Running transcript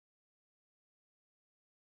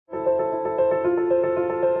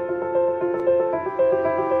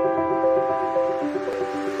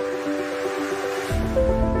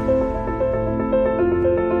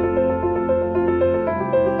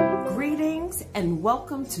guys, and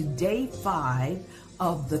welcome to day 5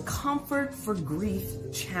 of the Comfort for Grief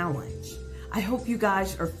Challenge. I hope you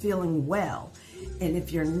guys are feeling well, and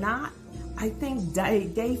if you're not, I think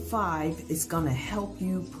day 5 is going to help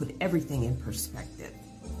you put everything in perspective.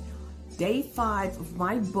 Day 5 of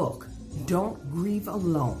my book, Don't Grieve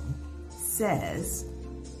Alone, says,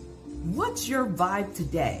 what's your vibe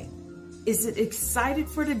today? Is it excited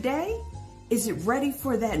for today? Is it ready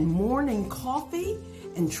for that morning coffee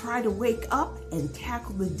and try to wake up and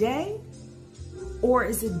tackle the day? Or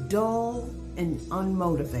is it dull and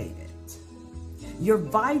unmotivated? Your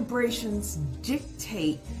vibrations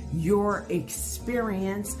dictate your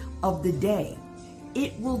experience of the day.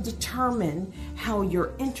 It will determine how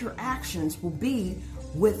your interactions will be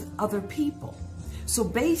with other people. So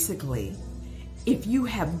basically, if you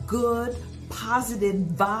have good, positive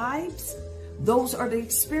vibes, those are the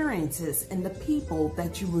experiences and the people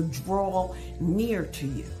that you will draw near to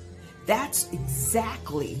you. That's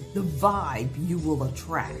exactly the vibe you will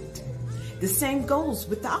attract. The same goes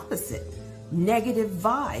with the opposite. Negative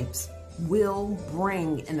vibes will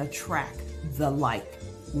bring and attract the like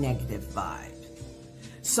negative vibe.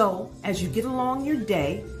 So as you get along your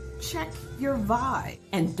day, check your vibe.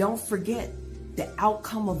 And don't forget, the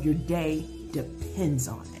outcome of your day depends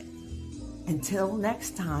on it. Until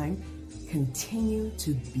next time, continue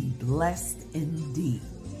to be blessed indeed.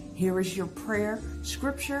 Here is your prayer,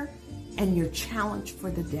 scripture, and your challenge for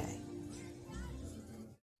the day.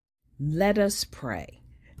 Let us pray.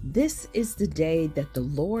 This is the day that the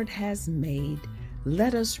Lord has made.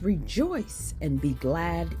 Let us rejoice and be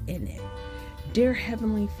glad in it. Dear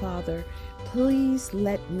Heavenly Father, please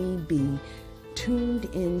let me be tuned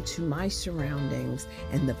into my surroundings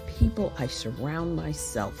and the people I surround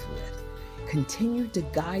myself with. Continue to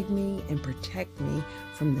guide me and protect me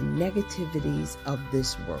from the negativities of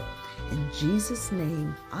this world. In Jesus'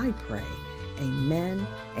 name I pray. Amen,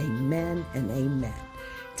 amen, and amen.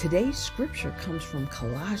 Today's scripture comes from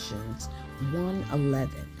Colossians 1:11.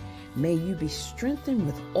 May you be strengthened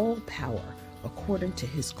with all power according to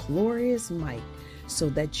his glorious might, so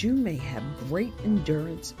that you may have great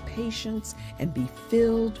endurance, patience, and be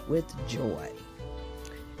filled with joy.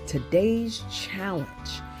 Today's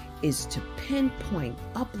challenge is to pinpoint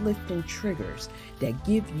uplifting triggers that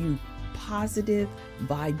give you positive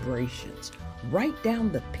vibrations. Write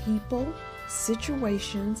down the people,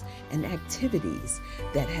 situations, and activities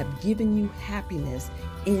that have given you happiness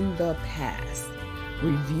in the past.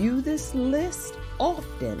 Review this list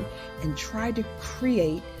often and try to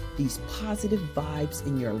create these positive vibes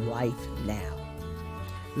in your life now.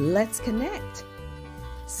 Let's connect.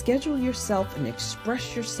 Schedule yourself an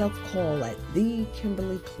Express Yourself call at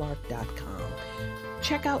thekimberlyclark.com.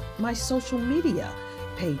 Check out my social media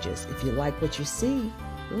pages. If you like what you see,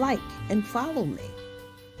 like and follow me.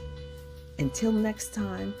 Until next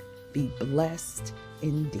time, be blessed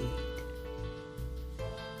indeed.